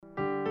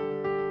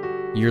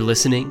You're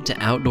listening to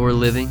Outdoor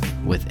Living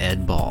with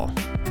Ed Ball.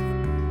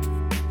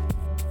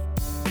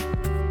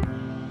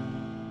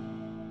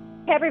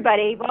 Hey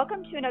everybody,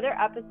 welcome to another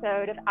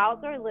episode of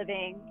Outdoor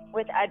Living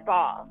with Ed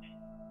Ball.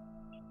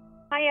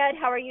 Hi Ed,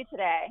 how are you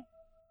today?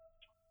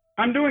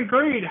 I'm doing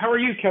great. How are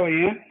you,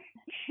 Kellyanne?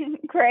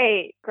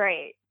 Great.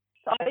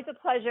 It's always a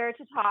pleasure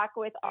to talk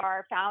with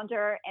our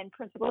founder and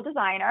principal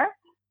designer.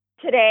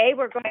 Today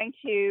we're going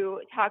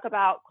to talk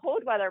about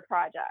cold weather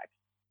projects.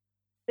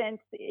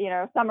 Since,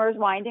 summer's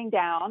winding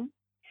down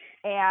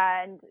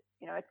and,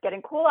 it's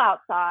getting cool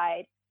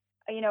outside,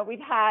 we've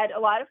had a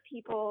lot of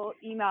people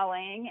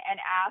emailing and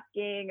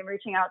asking and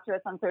reaching out to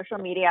us on social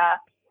media,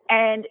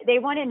 and they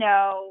want to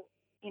know,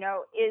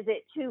 is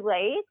it too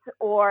late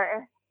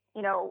or,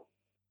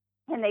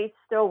 can they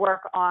still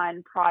work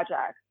on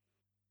projects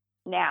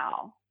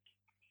now?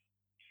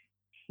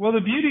 Well,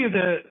 the beauty of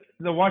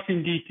the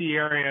Washington, D.C.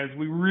 area is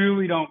we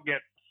really don't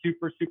get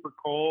super, super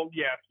cold.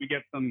 Yes, we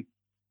get some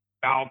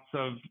bouts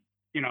of,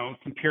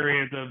 some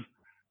periods of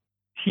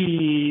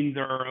teens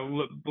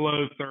or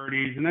below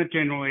 30s, and that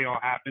generally will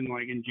happen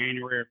like in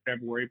January or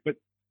February. But,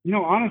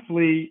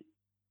 honestly,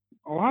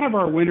 a lot of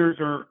our winters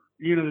are,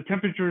 the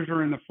temperatures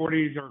are in the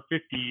 40s or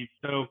 50s.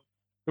 So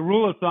the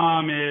rule of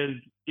thumb is,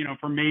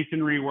 for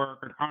masonry work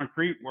or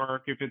concrete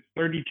work, if it's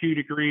 32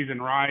 degrees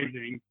and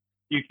rising,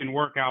 you can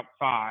work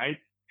outside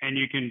and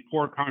you can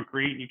pour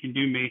concrete and you can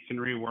do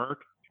masonry work.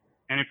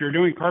 And if you're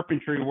doing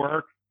carpentry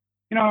work,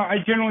 I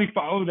generally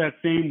follow that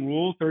same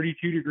rule,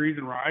 32 degrees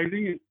and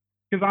rising,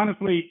 because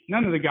honestly,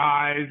 none of the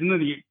guys, none of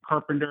the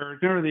carpenters,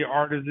 none of the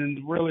artisans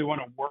really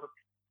want to work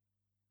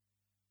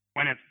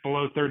when it's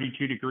below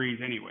 32 degrees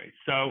anyway.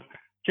 So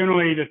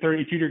generally the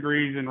 32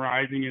 degrees and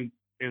rising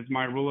is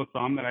my rule of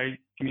thumb that I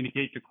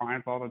communicate to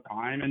clients all the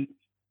time. And,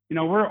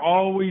 we're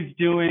always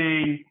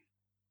doing,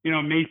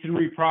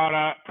 masonry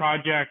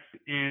projects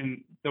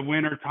in the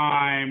winter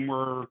time.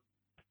 We're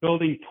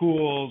building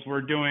pools.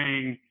 We're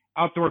doing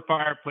outdoor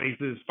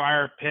fireplaces,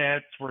 fire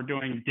pits. We're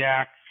doing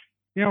decks,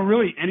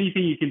 really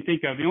anything you can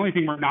think of. The only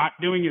thing we're not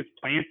doing is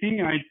planting.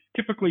 And I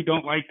typically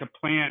don't like to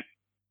plant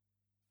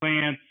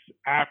plants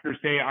after,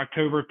 say,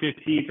 October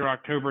 15th or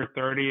October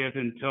 30th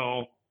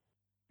until,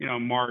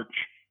 March.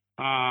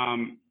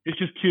 It's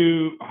just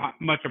too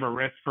much of a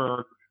risk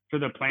for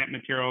the plant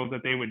materials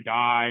that they would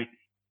die.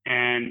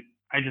 And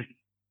I just,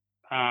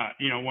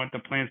 want the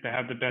plants to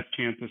have the best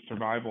chance of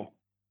survival.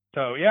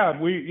 So yeah,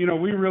 we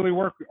really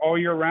work all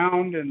year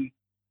round. And,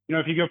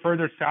 if you go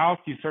further south,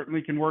 you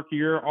certainly can work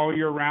all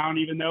year round,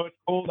 even though it's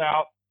cold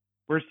out.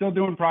 We're still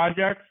doing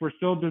projects. We're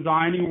still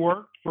designing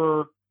work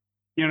for,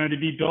 to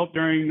be built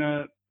during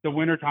the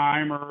winter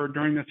time or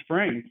during the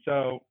spring.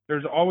 So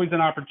there's always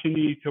an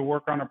opportunity to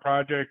work on a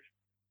project,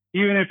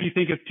 even if you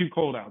think it's too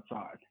cold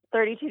outside.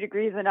 32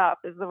 degrees and up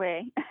is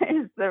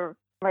the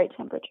right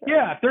temperature.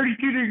 Yeah,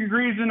 32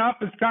 degrees and up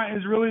is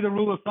really the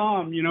rule of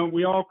thumb.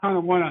 We all kind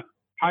of want to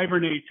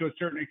hibernate to a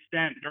certain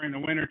extent during the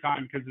winter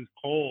time because it's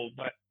cold,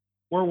 but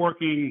we're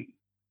working,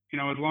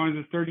 as long as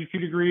it's 32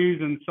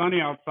 degrees and sunny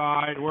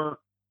outside, we're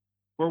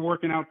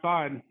working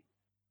outside.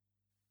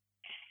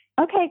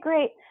 Okay,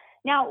 great.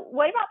 Now,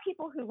 what about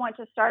people who want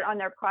to start on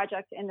their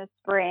projects in the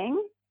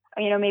spring?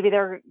 Maybe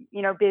they're,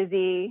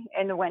 busy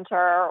in the winter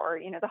or,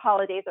 the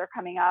holidays are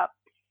coming up.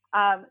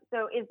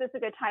 So is this a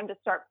good time to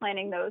start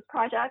planning those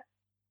projects?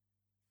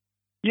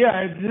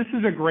 Yeah, this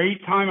is a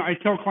great time. I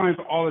tell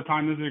clients all the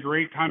time, this is a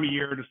great time of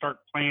year to start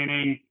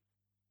planning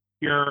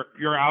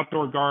your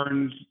outdoor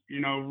gardens.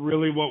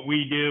 Really what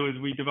we do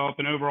is we develop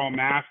an overall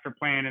master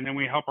plan, and then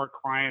we help our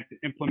clients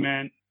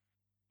implement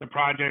the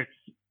projects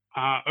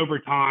over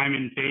time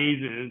in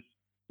phases.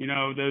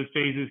 Those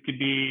phases could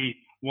be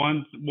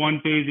one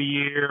phase a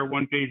year,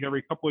 one phase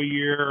every couple of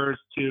years,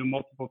 to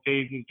multiple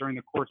phases during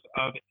the course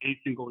of a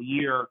single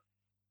year.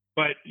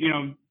 But,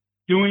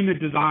 doing the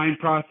design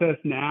process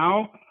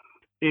now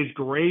is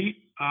great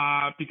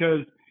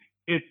because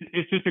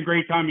it's just a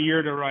great time of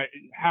year to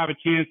have a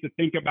chance to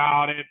think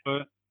about it,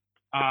 but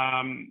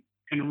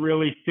and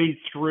really think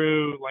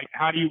through, like,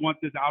 how do you want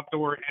this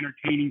outdoor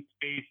entertaining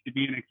space to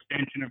be an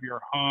extension of your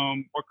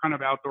home? What kind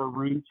of outdoor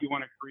rooms you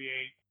want to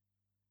create?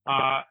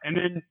 And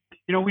then,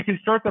 we can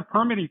start the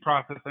permitting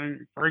process.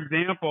 And for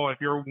example, if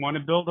you want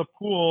to build a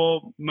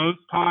pool, most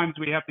times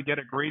we have to get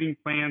a grading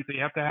plan. So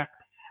you have to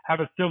have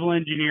a civil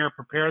engineer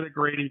prepare the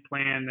grading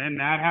plan. Then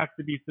that has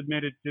to be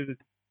submitted to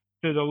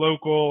the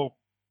local,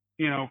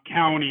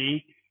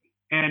 county.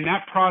 And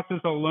that process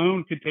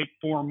alone could take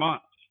 4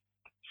 months.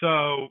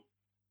 So,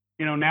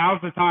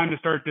 now's the time to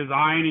start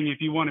designing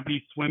if you want to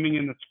be swimming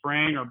in the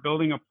spring or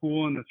building a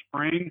pool in the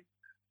spring,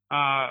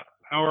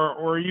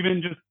 or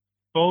even just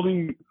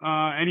building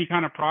any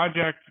kind of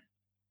project.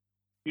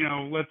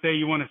 Let's say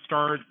you want to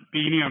start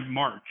beginning of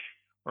March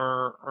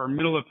or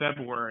middle of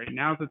February.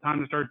 Now's the time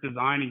to start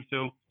designing.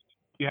 So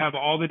you have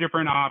all the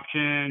different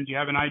options. You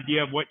have an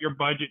idea of what your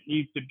budget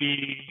needs to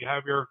be. You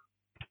have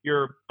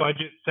your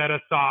budget set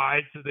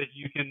aside so that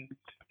you can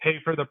pay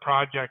for the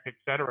project, et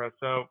cetera.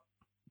 So,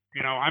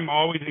 I'm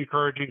always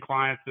encouraging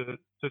clients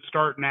to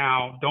start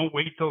now. Don't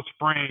wait till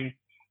spring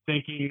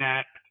thinking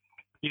that,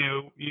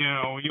 you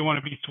want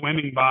to be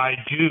swimming by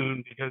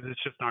June because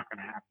it's just not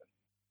going to happen.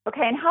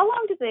 Okay, and how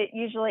long does it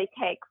usually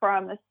take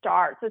from the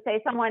start? So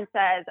say someone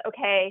says,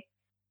 okay,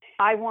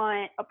 I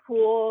want a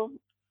pool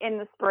in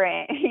the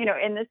spring,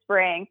 in the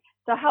spring.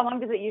 So how long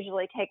does it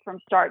usually take from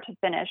start to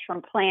finish,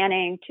 from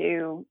planning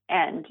to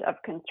end of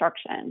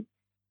construction?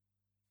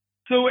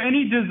 So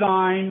any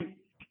design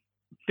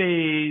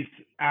phase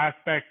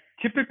aspect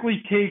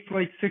typically takes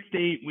like 6 to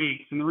 8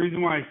 weeks. And the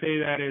reason why I say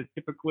that is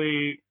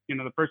typically,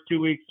 the first 2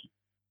 weeks,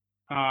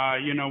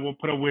 we'll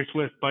put a wish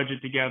list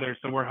budget together.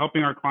 So we're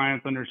helping our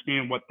clients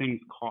understand what things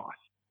cost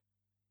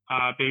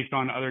based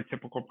on other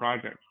typical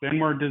projects. Then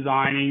we're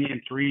designing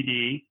in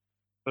 3D.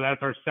 So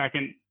that's our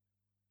second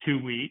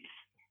 2 weeks.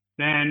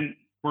 Then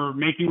we're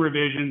making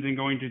revisions and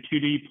going to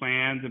 2D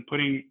plans and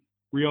putting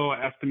real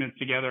estimates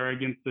together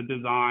against the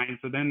design.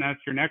 So then that's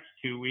your next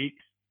 2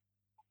 weeks.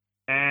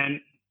 And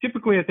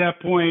typically at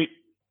that point,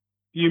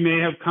 you may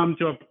have come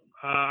to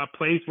a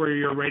place where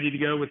you're ready to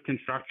go with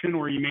construction,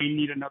 or you may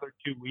need another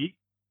 2 weeks.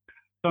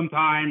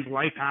 Sometimes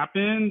life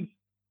happens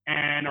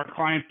and our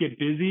clients get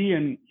busy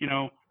and,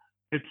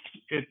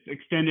 it's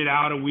extended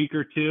out a week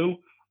or two.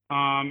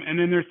 And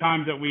then there's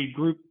times that we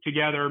group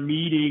together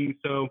meetings.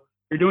 So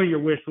you're doing your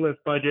wish list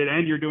budget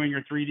and you're doing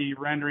your 3D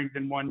renderings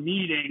in one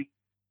meeting,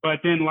 but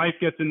then life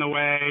gets in the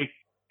way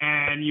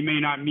and you may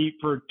not meet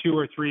for 2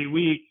 or 3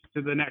 weeks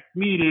to the next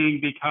meeting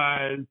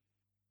because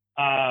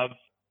of,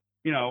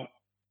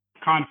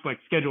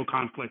 schedule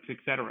conflicts, et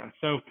cetera.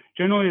 So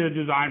generally the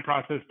design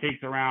process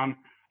takes around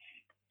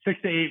 6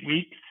 to 8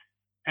 weeks.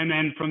 And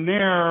then from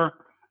there,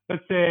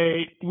 let's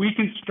say we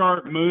can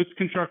start most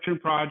construction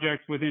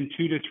projects within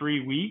 2 to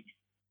 3 weeks.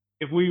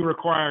 If we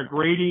require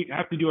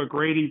have to do a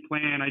grading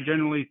plan, I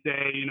generally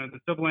say, the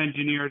civil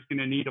engineer is going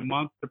to need a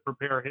month to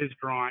prepare his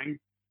drawings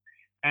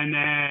and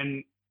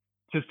then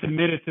to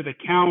submit it to the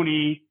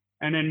county.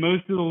 And then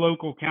most of the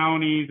local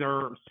counties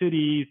or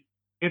cities,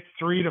 it's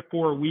 3 to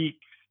 4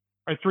 weeks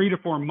or 3 to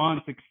 4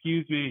 months,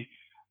 to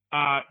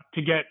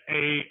get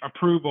a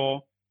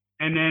approval.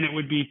 And then it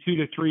would be 2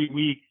 to 3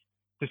 weeks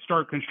to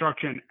start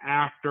construction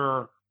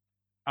after,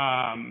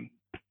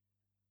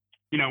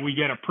 we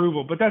get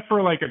approval. But that's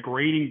for like a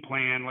grading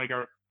plan,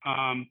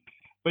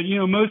 but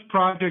most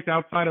projects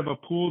outside of a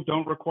pool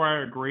don't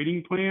require a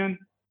grading plan.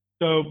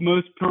 So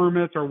most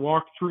permits are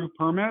walkthrough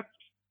permits.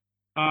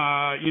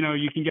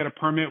 You can get a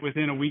permit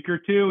within a week or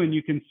two, and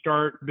you can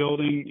start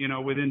building,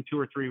 within 2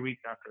 or 3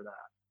 weeks after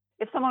that.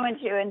 If someone went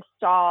to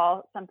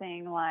install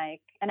something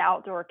like an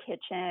outdoor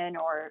kitchen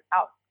or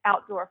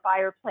outdoor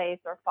fireplace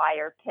or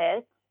fire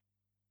pit,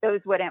 those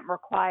wouldn't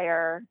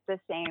require the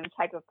same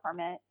type of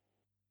permit?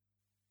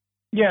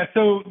 Yeah,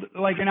 so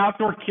like an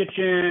outdoor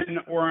kitchen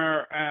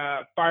or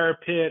a fire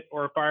pit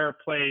or a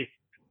fireplace.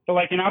 So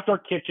like an outdoor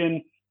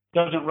kitchen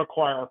doesn't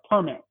require a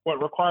permit.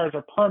 What requires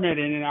a permit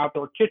in an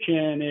outdoor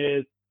kitchen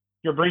is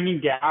you're bringing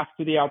gas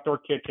to the outdoor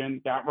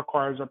kitchen. That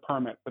requires a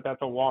permit, but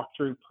that's a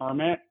walkthrough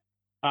permit.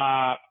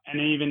 And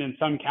even in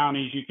some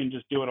counties, you can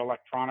just do it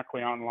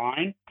electronically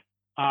online.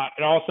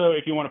 It also,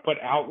 if you want to put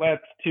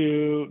outlets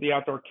to the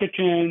outdoor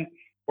kitchen,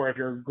 or if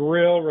your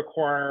grill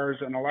requires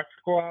an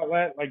electrical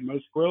outlet, like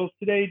most grills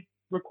today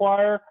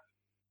require,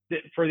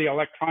 for the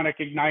electronic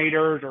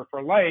igniters or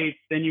for lights,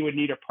 then you would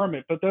need a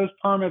permit. But those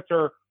permits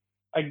are,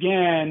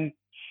 again,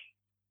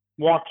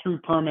 walk-through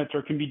permits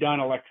or can be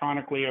done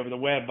electronically over the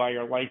web by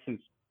your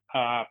licensed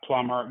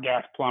plumber,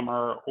 gas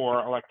plumber,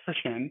 or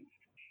electrician.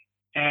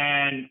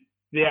 And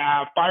the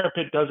fire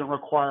pit doesn't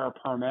require a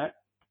permit.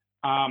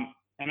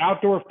 An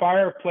outdoor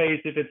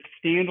fireplace, if it's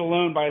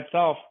standalone by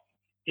itself,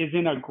 is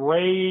in a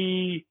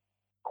gray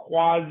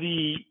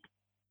quasi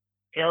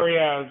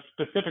area,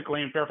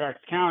 specifically in Fairfax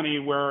County,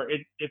 where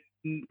it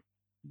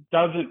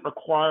doesn't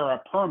require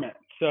a permit.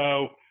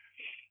 So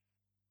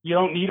you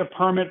don't need a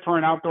permit for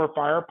an outdoor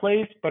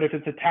fireplace, but if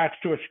it's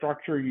attached to a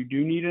structure, you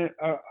do need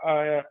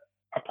a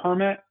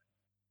permit.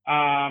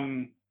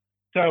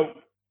 So,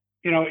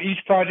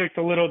 each project's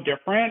a little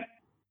different.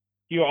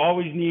 You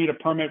always need a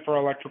permit for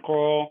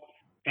electrical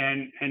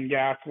and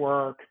gas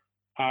work.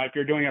 If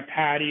you're doing a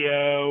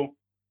patio,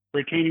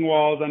 retaining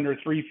walls under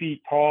 3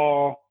 feet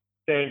tall,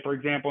 say, for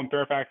example, in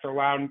Fairfax or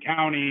Loudoun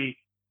County,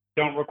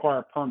 don't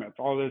require permits.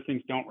 All those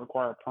things don't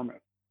require permits.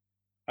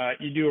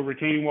 You do a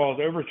retaining walls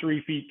over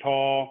 3 feet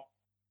tall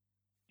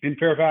in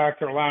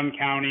Fairfax or Loudoun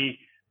County,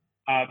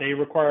 they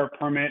require a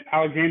permit.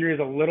 Alexandria is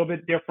a little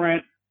bit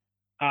different,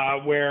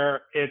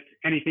 where it's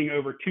anything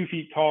over 2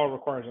 feet tall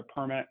requires a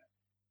permit.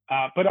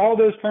 But all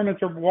those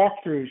permits are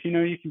walkthroughs.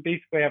 You can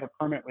basically have a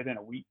permit within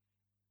a week.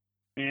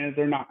 And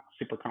they're not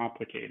super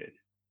complicated.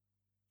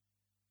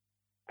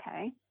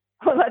 Okay.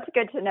 Well, that's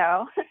good to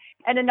know.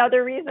 And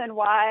another reason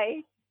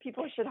why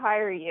people should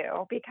hire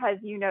you, because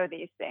you know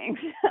these things.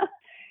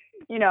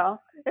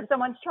 If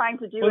someone's trying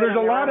to do it. Well, there's a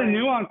lot of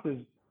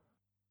nuances.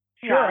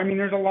 Sure. Yeah. I mean,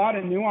 there's a lot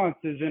of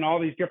nuances in all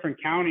these different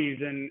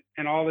counties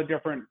and all the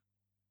different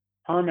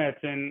permits.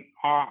 And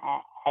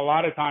a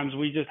lot of times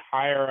we just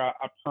hire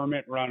a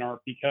permit runner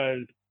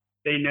because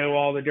they know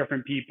all the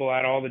different people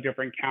at all the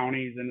different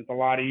counties, and it's a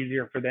lot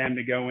easier for them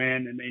to go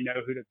in and they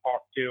know who to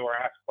talk to or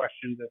ask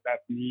questions if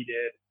that's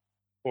needed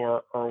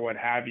or what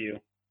have you.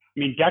 I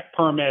mean, deck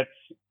permits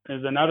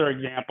is another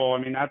example.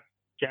 I mean, that's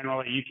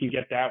generally you can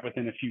get that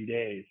within a few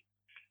days.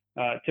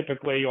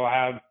 Typically, you'll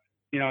have,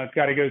 it's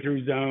got to go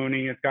through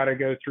zoning, it's got to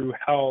go through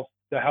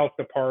the health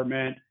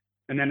department,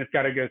 and then it's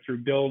got to go through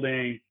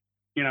building.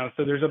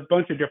 So there's a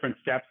bunch of different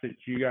steps that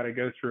you got to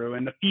go through,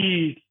 and the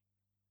fees,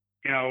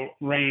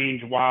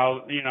 range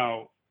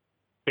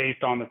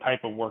based on the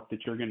type of work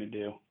that you're going to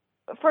do.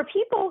 For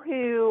people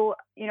who,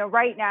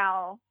 right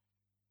now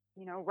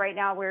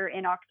we're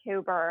in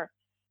October.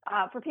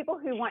 For people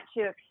who want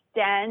to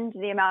extend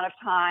the amount of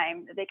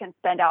time that they can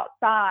spend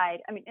outside,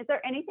 I mean, is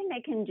there anything they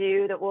can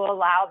do that will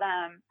allow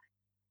them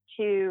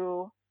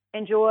to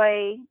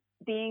enjoy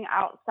being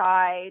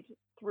outside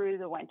through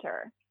the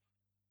winter?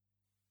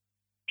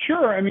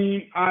 Sure. I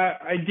mean,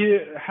 I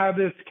did have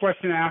this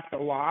question asked a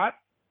lot.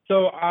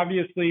 So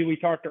obviously, we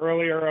talked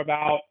earlier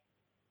about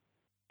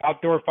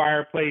outdoor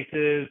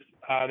fireplaces.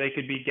 They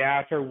could be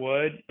gas or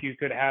wood. You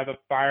could have a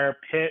fire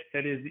pit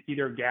that is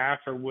either gas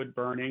or wood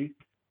burning.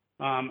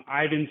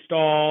 I've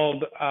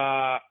installed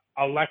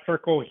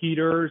electrical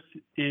heaters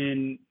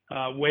in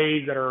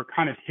ways that are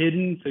kind of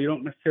hidden, so you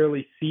don't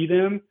necessarily see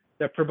them,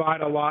 that provide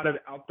a lot of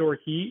outdoor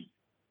heat.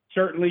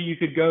 Certainly, you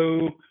could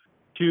go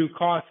to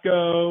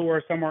Costco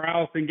or somewhere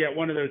else and get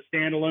one of those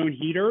standalone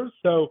heaters.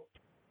 So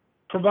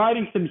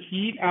providing some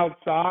heat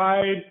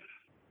outside,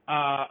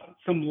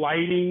 some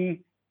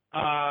lighting,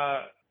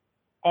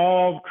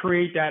 all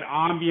create that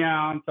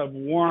ambiance of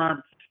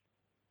warmth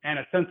and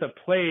a sense of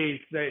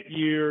place that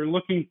you're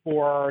looking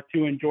for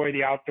to enjoy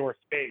the outdoor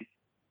space.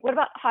 What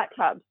about hot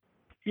tubs?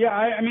 Yeah,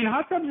 I mean,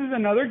 hot tubs is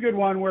another good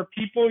one where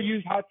people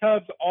use hot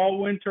tubs all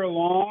winter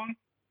long.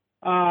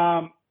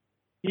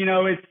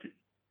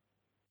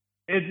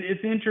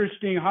 It's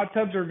interesting. Hot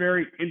tubs are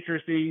very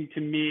interesting to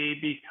me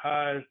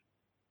because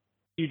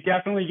you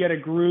definitely get a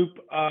group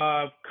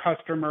of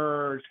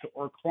customers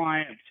or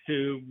clients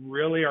who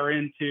really are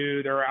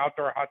into their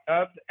outdoor hot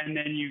tubs, and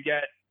then you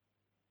get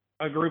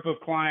a group of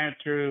clients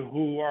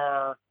who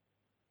are,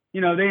 they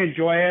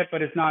enjoy it,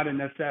 but it's not a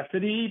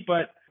necessity.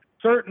 But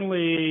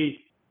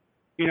certainly,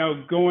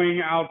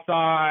 going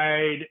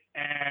outside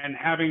and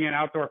having an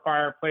outdoor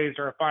fireplace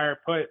or a fire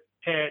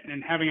pit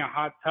and having a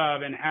hot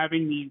tub and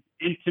having these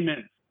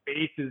intimate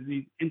spaces,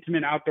 these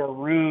intimate outdoor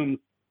rooms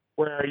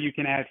where you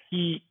can have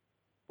heat,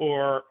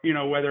 or,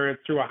 whether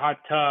it's through a hot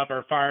tub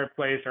or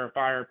fireplace or a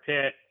fire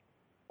pit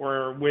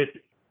or with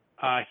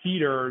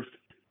heaters,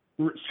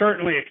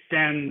 certainly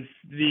extends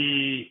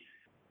the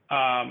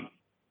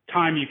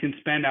time you can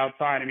spend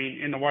outside. I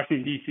mean, in the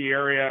Washington, D.C.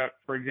 area,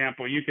 for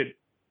example, you could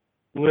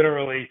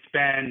literally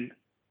spend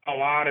a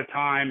lot of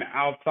time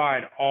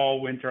outside all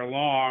winter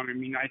long. I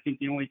mean, I think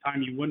the only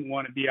time you wouldn't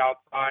want to be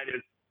outside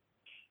is,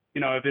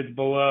 if it's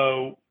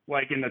below,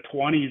 like in the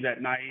 20s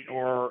at night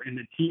or in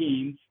the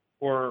teens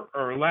or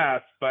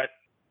less. But,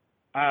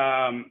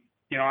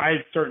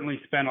 I've certainly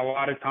spent a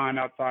lot of time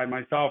outside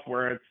myself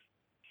where it's,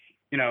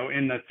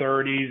 in the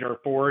 30s or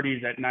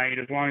 40s at night,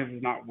 as long as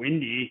it's not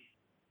windy.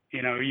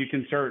 You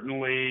can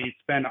certainly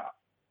spend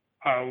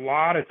a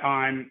lot of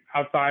time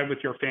outside with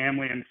your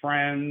family and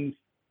friends.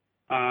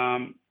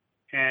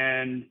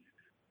 And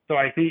so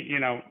I think,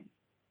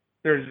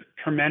 there's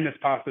tremendous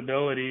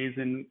possibilities.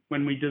 And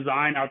when we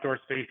design outdoor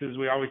spaces,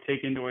 we always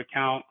take into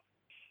account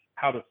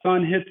how the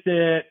sun hits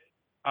it,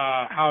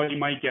 how you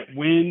might get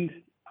wind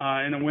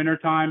in the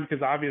wintertime,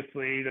 because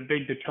obviously the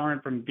big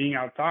deterrent from being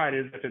outside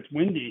is if it's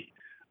windy.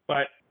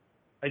 But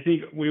I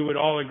think we would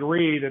all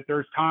agree that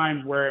there's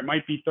times where it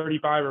might be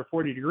 35 or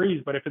 40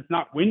 degrees, but if it's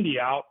not windy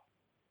out,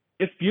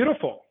 it's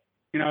beautiful.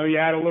 You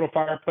add a little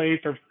fireplace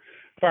or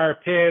fire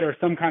pit or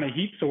some kind of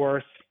heat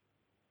source,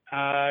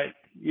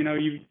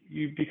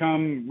 you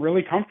become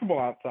really comfortable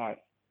outside.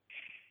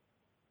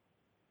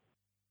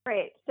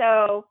 Great.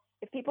 So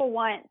if people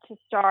want to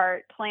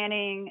start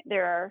planning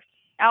their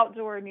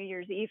outdoor New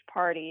Year's Eve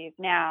parties,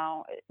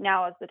 now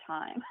is the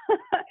time.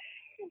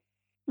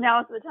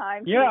 Now is the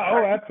time. Yeah.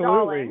 Oh,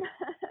 absolutely.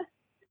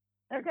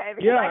 Okay.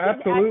 Yeah,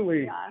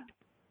 absolutely.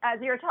 As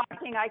you're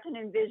talking, I can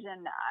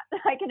envision that.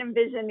 I can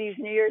envision these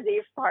New Year's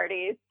Eve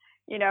parties,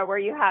 where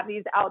you have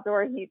these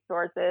outdoor heat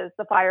sources,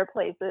 the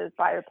fireplaces,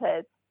 fire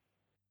pits,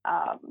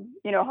 hot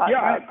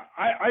tubs.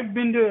 I've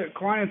been to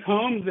clients'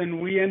 homes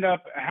and we end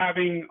up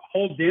having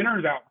whole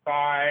dinners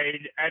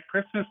outside at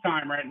Christmas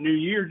time or at New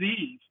Year's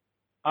Eve.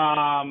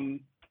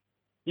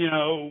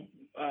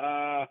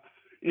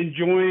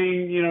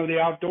 Enjoying, the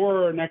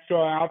outdoor next to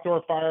an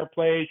outdoor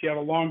fireplace. You have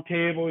a long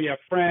table, you have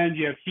friends,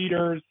 you have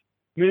heaters.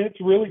 I mean,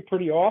 it's really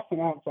pretty awesome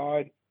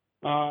outside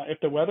if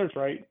the weather's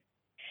right.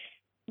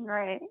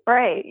 Right.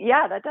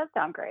 Yeah, that does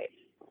sound great.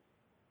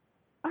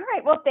 All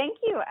right. Well, thank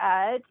you,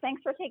 Ed.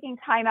 Thanks for taking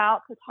time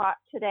out to talk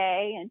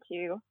today and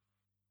to,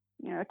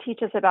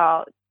 teach us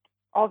about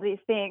all these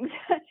things,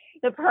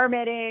 the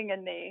permitting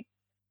and the,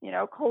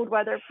 cold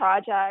weather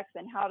projects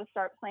and how to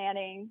start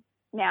planning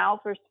now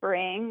for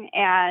spring.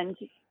 And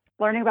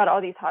learning about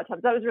all these hot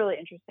tubs, that was really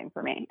interesting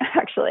for me,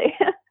 actually.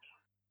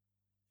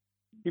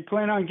 You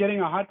plan on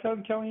getting a hot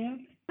tub,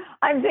 Kellyanne?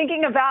 I'm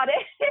thinking about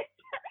it.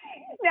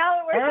 Now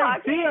that we're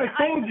talking. See, I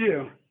told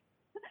you.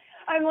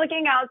 I'm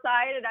looking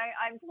outside and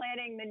I'm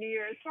planning the New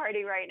Year's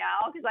party right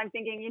now because I'm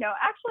thinking,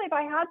 actually if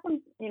I had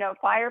some,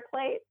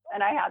 fireplace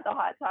and I had the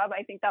hot tub,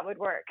 I think that would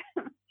work.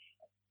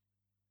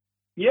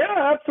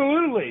 Yeah,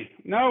 absolutely.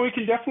 No, we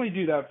can definitely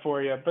do that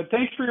for you. But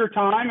thanks for your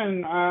time,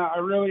 and I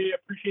really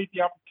appreciate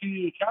the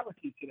opportunity to chat with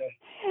you today.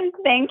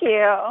 Thank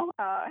you.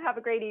 Have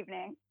a great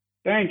evening.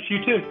 Thanks, you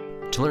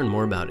too. To learn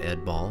more about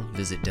Ed Ball,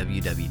 visit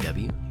www.ebla.pro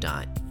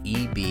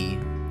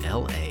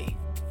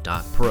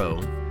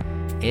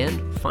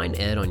and find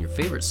Ed on your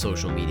favorite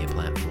social media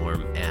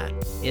platform at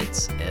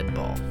It's Ed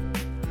Ball.